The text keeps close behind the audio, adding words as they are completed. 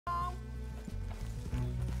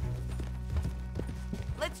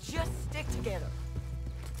Let's just stick together.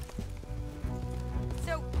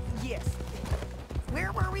 So, yes.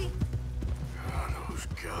 Where were we? Oh, those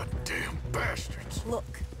goddamn bastards.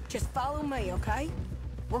 Look, just follow me, okay?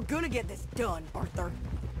 We're gonna get this done, Arthur.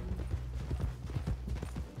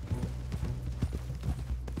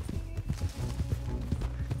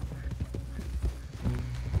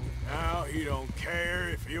 Now, he don't care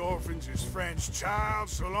if he orphans his friend's child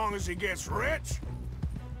so long as he gets rich?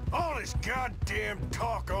 All this goddamn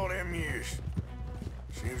talk all them years.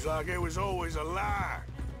 Seems like it was always a lie.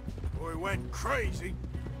 Or he went crazy.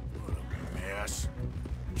 What a mess.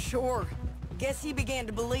 Sure. Guess he began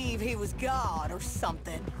to believe he was God or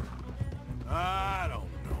something. I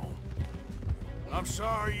don't know. I'm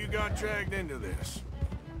sorry you got dragged into this.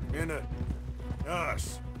 Into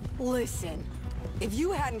us. Listen, if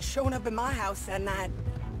you hadn't shown up at my house that night,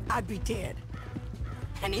 I'd be dead.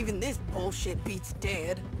 And even this bullshit beats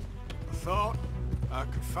dead. I thought I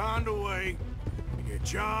could find a way to get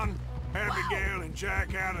John, Abigail, and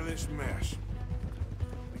Jack out of this mess.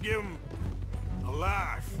 To give them a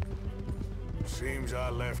life. Seems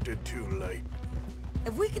I left it too late.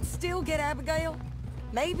 If we could still get Abigail,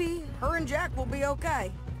 maybe her and Jack will be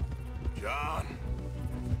okay. John,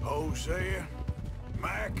 Hosea,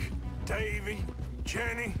 Mac, Davy,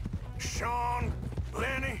 Jenny, Sean,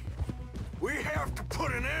 Lenny. We have to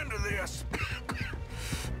put an end to this.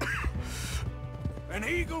 An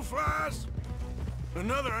eagle flies.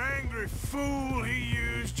 Another angry fool he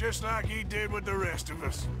used just like he did with the rest of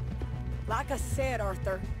us. Like I said,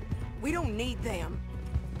 Arthur, we don't need them.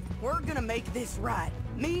 We're gonna make this right.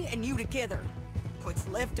 Me and you together. What's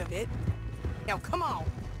left of it. Now come on.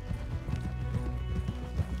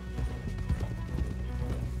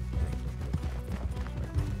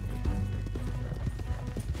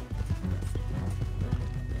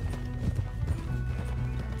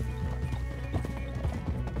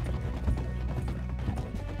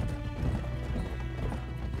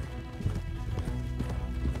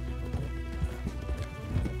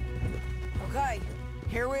 Okay,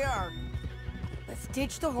 here we are. Let's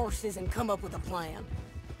ditch the horses and come up with a plan.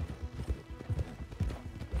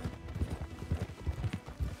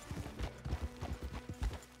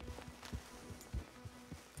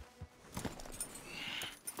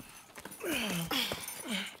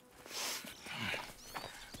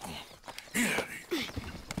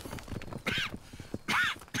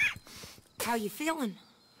 How you feeling?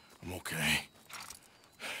 I'm okay.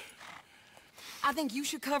 I think you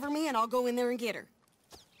should cover me and I'll go in there and get her.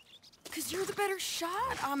 'Cause you're the better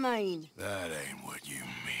shot, I mean. That ain't what you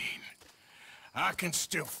mean. I can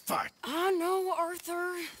still fight. I know,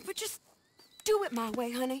 Arthur, but just do it my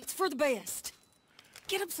way, honey. It's for the best.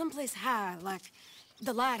 Get up someplace high, like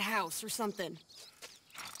the lighthouse or something.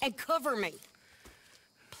 And cover me.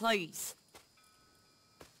 Please.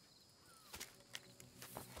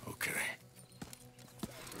 Okay.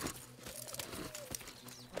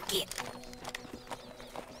 Get.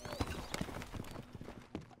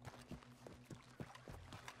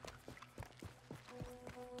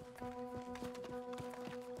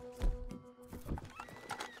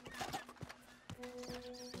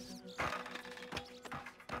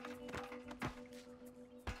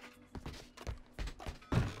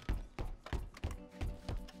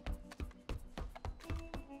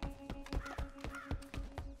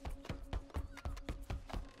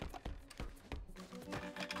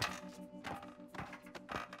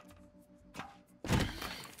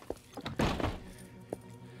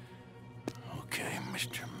 Okay,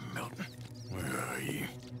 Mr. Milton. Where are you?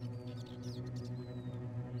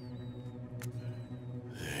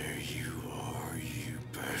 There you are, you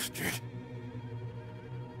bastard.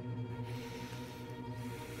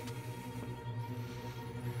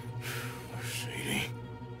 Sadie.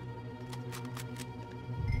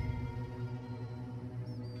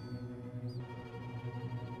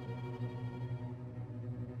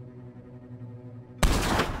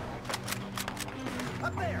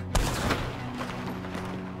 Up there!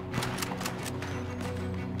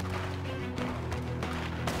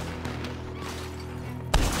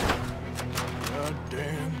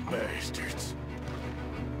 Goddamn bastards.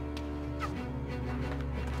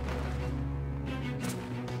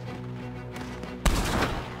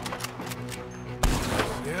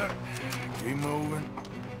 Yeah, keep moving.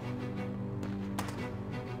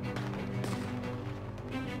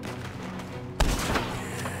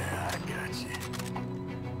 Yeah, I got you.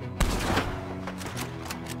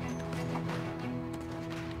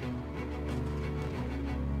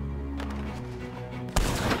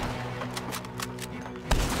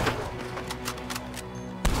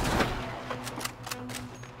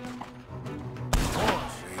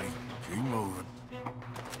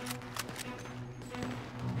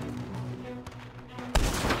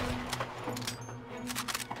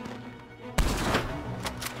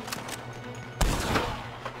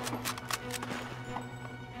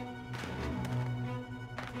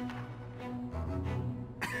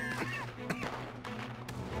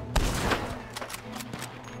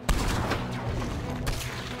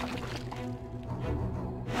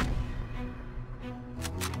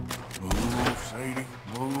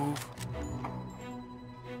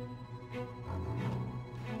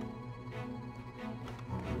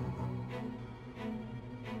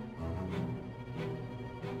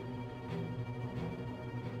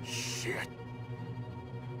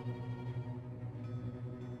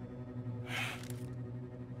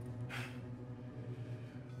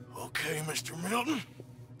 Okay, Mr. Milton.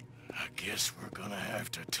 I guess we're gonna have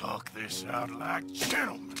to talk this out like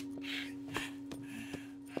gentlemen.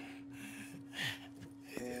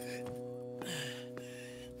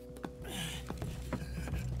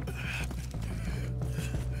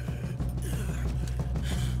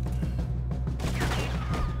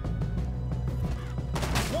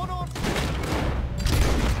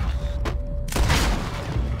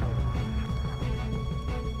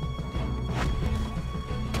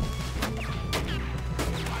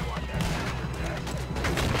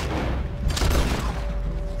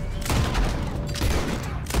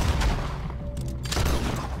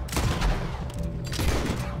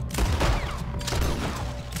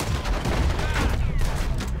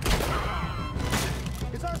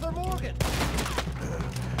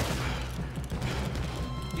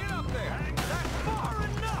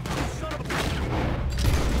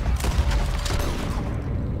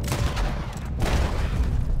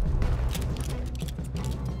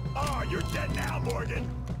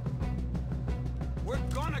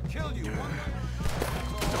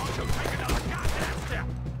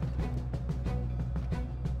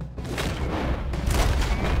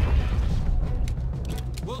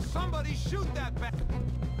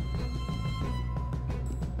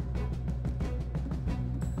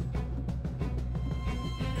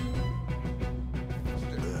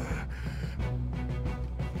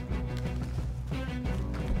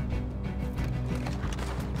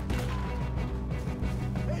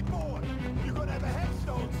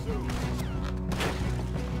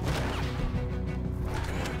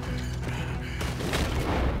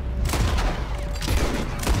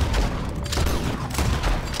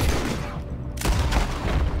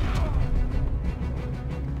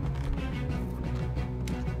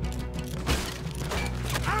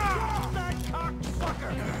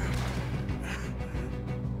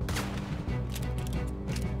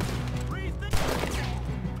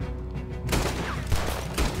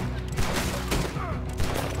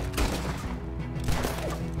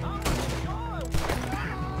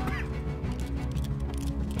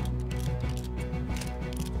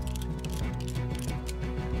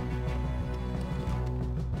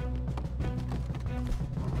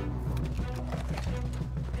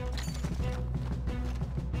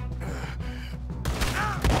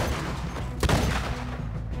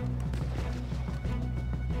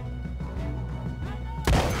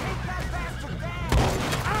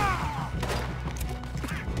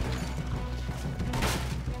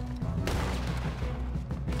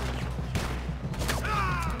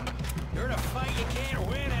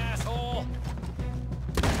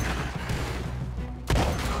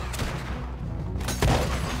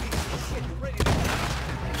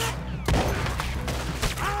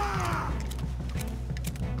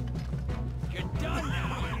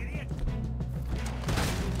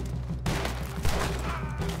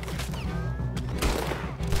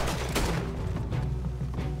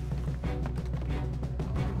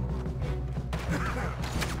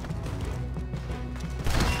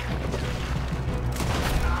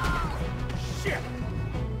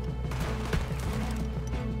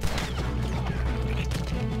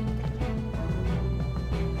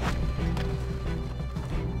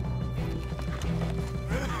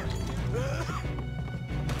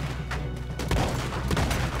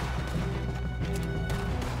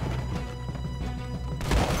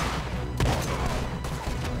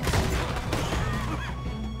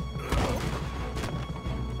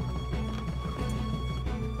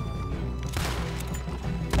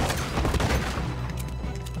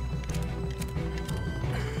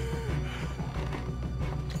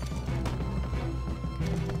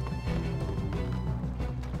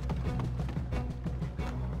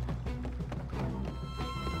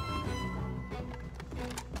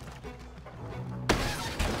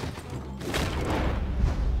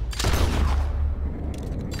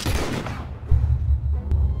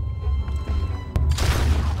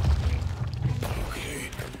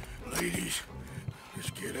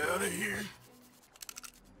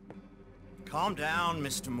 Calm down,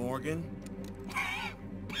 Mr. Morgan.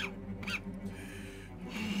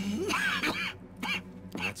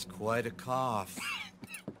 That's quite a cough.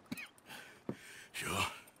 Sure.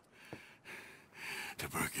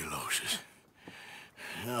 Tuberculosis.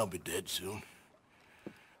 I'll be dead soon.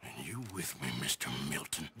 And you with me, Mr.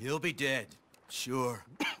 Milton? You'll be dead, sure.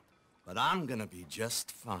 But I'm gonna be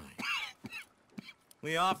just fine.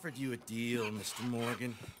 We offered you a deal, Mr.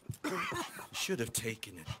 Morgan. You should have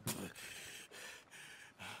taken it.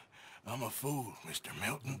 I'm a fool, Mr.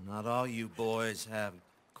 Milton. Not all you boys have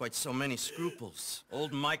quite so many scruples.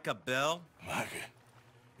 Old Micah Bell? Micah?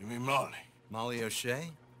 You mean Molly? Molly O'Shea?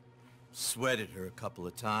 Sweated her a couple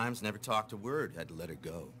of times, never talked a word, had to let her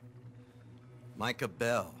go. Micah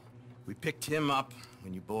Bell. We picked him up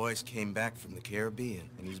when you boys came back from the Caribbean,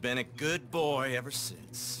 and he's been a good boy ever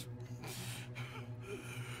since.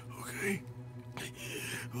 Okay.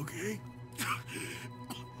 Okay.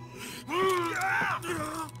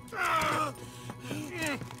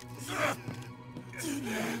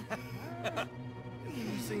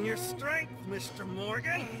 Using your strength, Mr.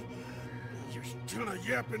 Morgan. You're still a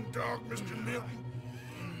yapping dog, Mr. Milton.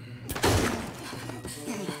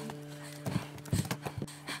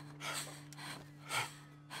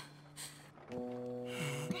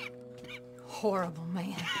 Horrible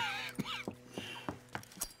man.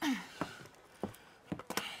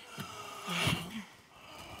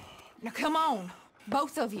 Now come on,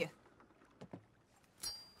 both of you.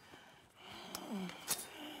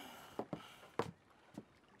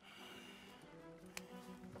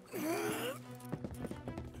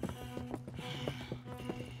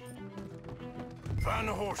 Find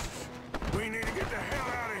the horses. We need to get the hell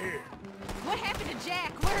out of here. What happened to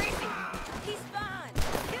Jack? Where is he? He's fine.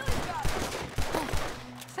 Tilly's got him.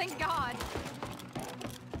 Thank God.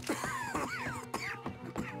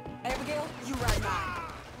 Abigail, you ride mine.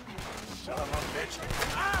 Son of a bitch.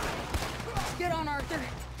 Get on, Arthur.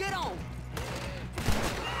 Get on.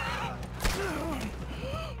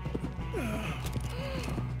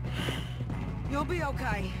 You'll be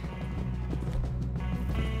okay.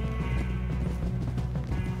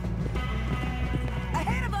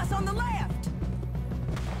 Ahead of us on the left.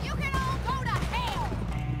 You can all go to hell!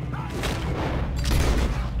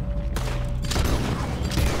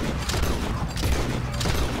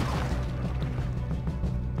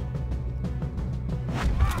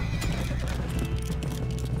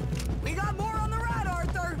 We got more on the right,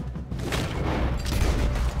 Arthur.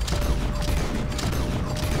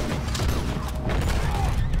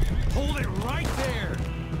 Hold it right there!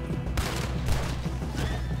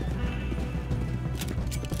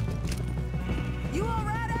 You all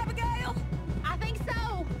right, Abigail? I think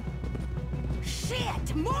so.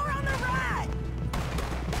 Shit! More on the right!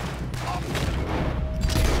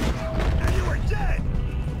 And you were dead!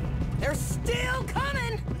 They're still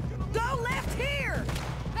coming! Go left here!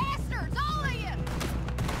 Bastards, all of you!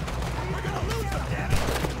 We're gonna lose them, damn it!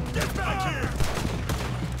 Get back here!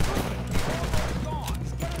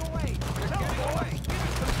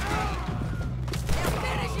 Now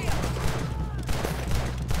finish him!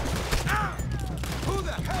 Who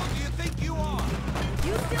the hell do you think you are?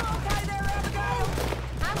 You still okay there, Abigail?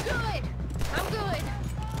 I'm good. I'm good.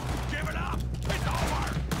 Give it up! It's over!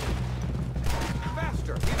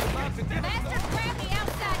 Master, he's about to give Master grabbed me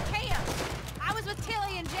outside camp. I was with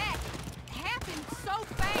Tilly and Jack. It happened so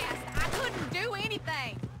fast, I couldn't do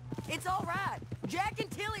anything. It's all right. Jack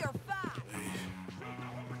and Tilly are fine.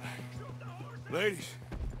 Ladies,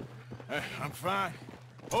 I'm fine.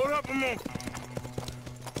 Hold up a moment.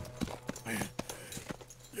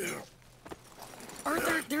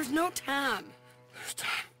 Arthur, there's no time. This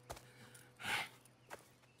time.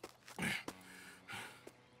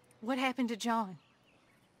 What happened to John?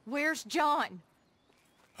 Where's John?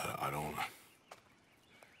 I don't...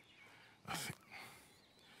 I think...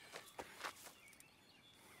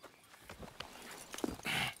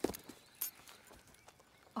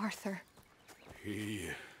 Arthur. He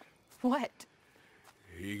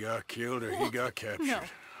got killed or he got captured. No.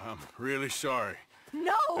 I'm really sorry,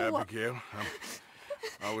 No! Abigail.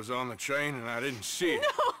 I was on the train and I didn't see it.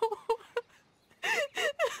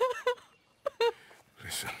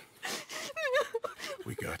 Listen,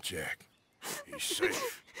 we got Jack. He's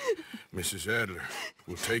safe. Mrs. Adler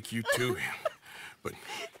will take you to him. But,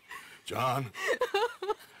 John,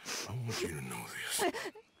 I want you to know this.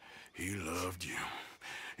 He loved you.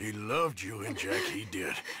 He loved you, and Jack, he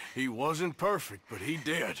did. He wasn't perfect, but he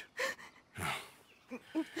did. Now,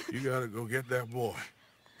 you gotta go get that boy.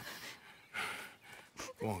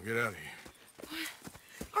 Come on, get out of here.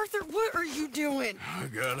 Arthur, what are you doing? I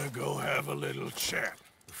gotta go have a little chat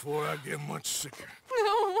before I get much sicker.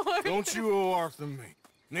 No, Arthur. Don't you owe Arthur me.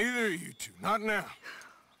 Neither of you two. Not now.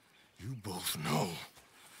 You both know.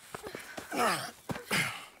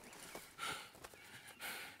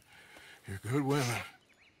 You're good women.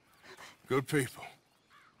 Good people.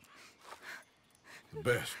 The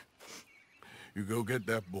best. You go get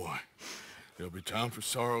that boy. There'll be time for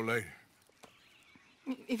sorrow later.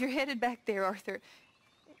 If you're headed back there, Arthur,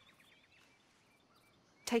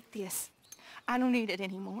 take this. I don't need it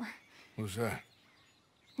anymore. What's that?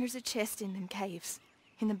 There's a chest in them caves,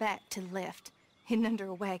 in the back to the left, hidden under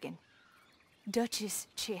a wagon. Dutch's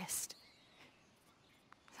chest.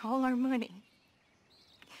 It's all our money.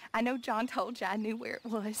 I know John told you I knew where it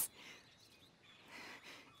was,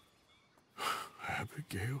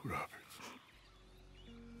 Abigail Roberts.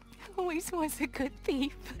 Always was a good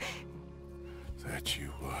thief. That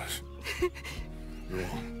you was. Go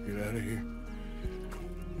on, get out of here.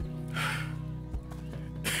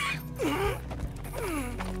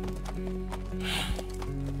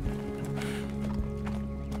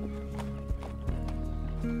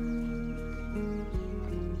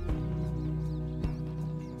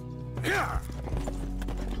 Yeah!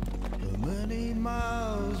 The many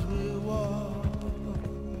miles we walk,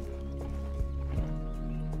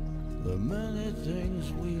 the many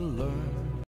things we learn.